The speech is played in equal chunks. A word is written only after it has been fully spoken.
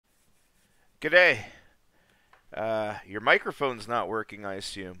G'day. Your microphone's not working, I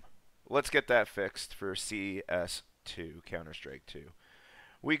assume. Let's get that fixed for CS2, Counter-Strike 2.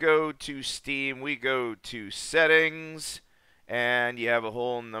 We go to Steam, we go to Settings, and you have a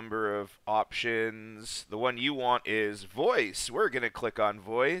whole number of options. The one you want is Voice. We're going to click on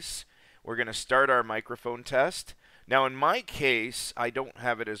Voice. We're going to start our microphone test. Now, in my case, I don't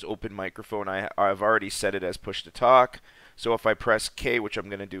have it as open microphone. I've already set it as push to talk. So if I press K, which I'm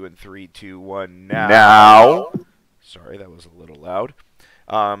going to do in 3, 2, 1 now. Sorry, that was a little loud.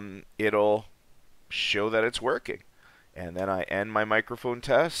 It'll show that it's working. And then I end my microphone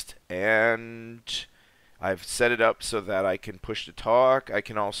test, and I've set it up so that I can push to talk. I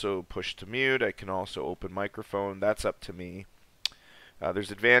can also push to mute. I can also open microphone. That's up to me.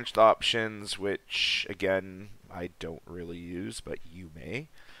 There's advanced options, which, again, I don't really use, but you may.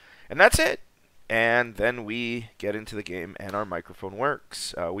 And that's it. And then we get into the game, and our microphone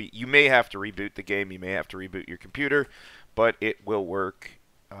works. You may have to reboot the game. You may have to reboot your computer, but it will work.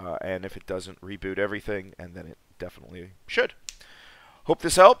 And if it doesn't, reboot everything, and then it definitely should. Hope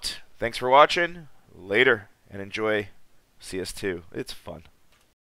this helped. Thanks for watching. Later, and enjoy CS2. It's fun.